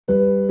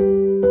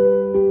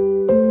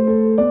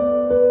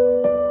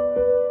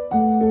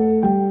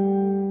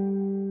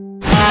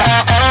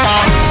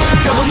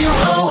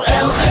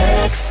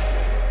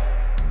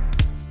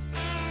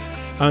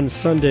On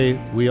Sunday,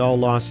 we all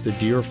lost a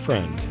dear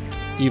friend,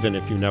 even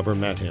if you never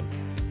met him.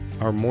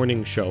 Our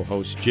morning show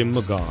host, Jim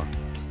McGaw,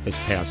 has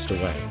passed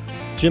away.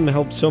 Jim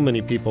helped so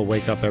many people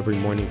wake up every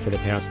morning for the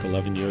past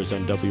 11 years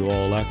on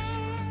WOLX,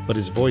 but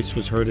his voice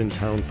was heard in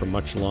town for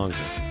much longer.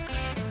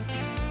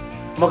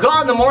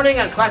 McGaw in the morning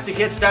on Classic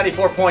Hits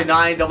 94.9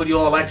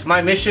 WOLX. My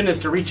mission is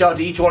to reach out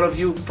to each one of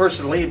you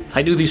personally.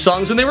 I knew these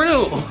songs when they were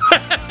new,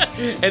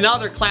 and now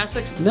they're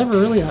classics. Never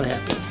really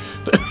unhappy.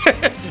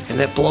 And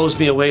that blows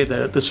me away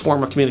that this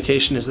form of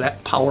communication is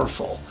that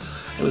powerful.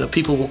 And that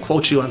people will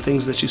quote you on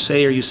things that you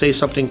say, or you say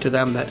something to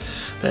them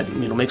that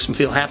makes them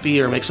feel happy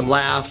or makes them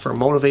laugh or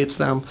motivates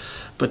them.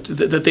 But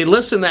that they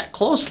listen that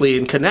closely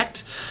and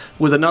connect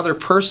with another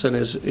person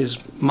is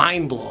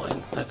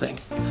mind-blowing, I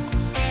think.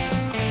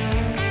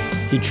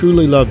 He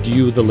truly loved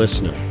you, the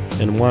listener,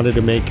 and wanted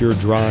to make your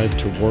drive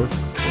to work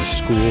or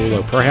school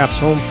or perhaps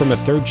home from a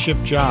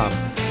third-shift job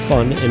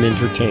fun and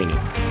entertaining,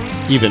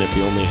 even if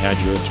he only had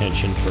your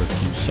attention for a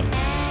few songs.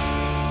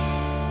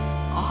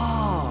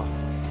 Oh,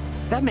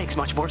 that makes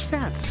much more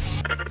sense.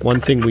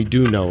 One thing we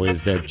do know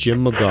is that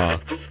Jim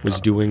McGaw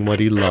was doing what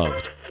he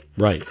loved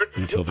right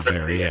until the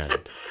very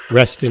end.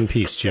 Rest in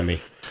peace, Jimmy.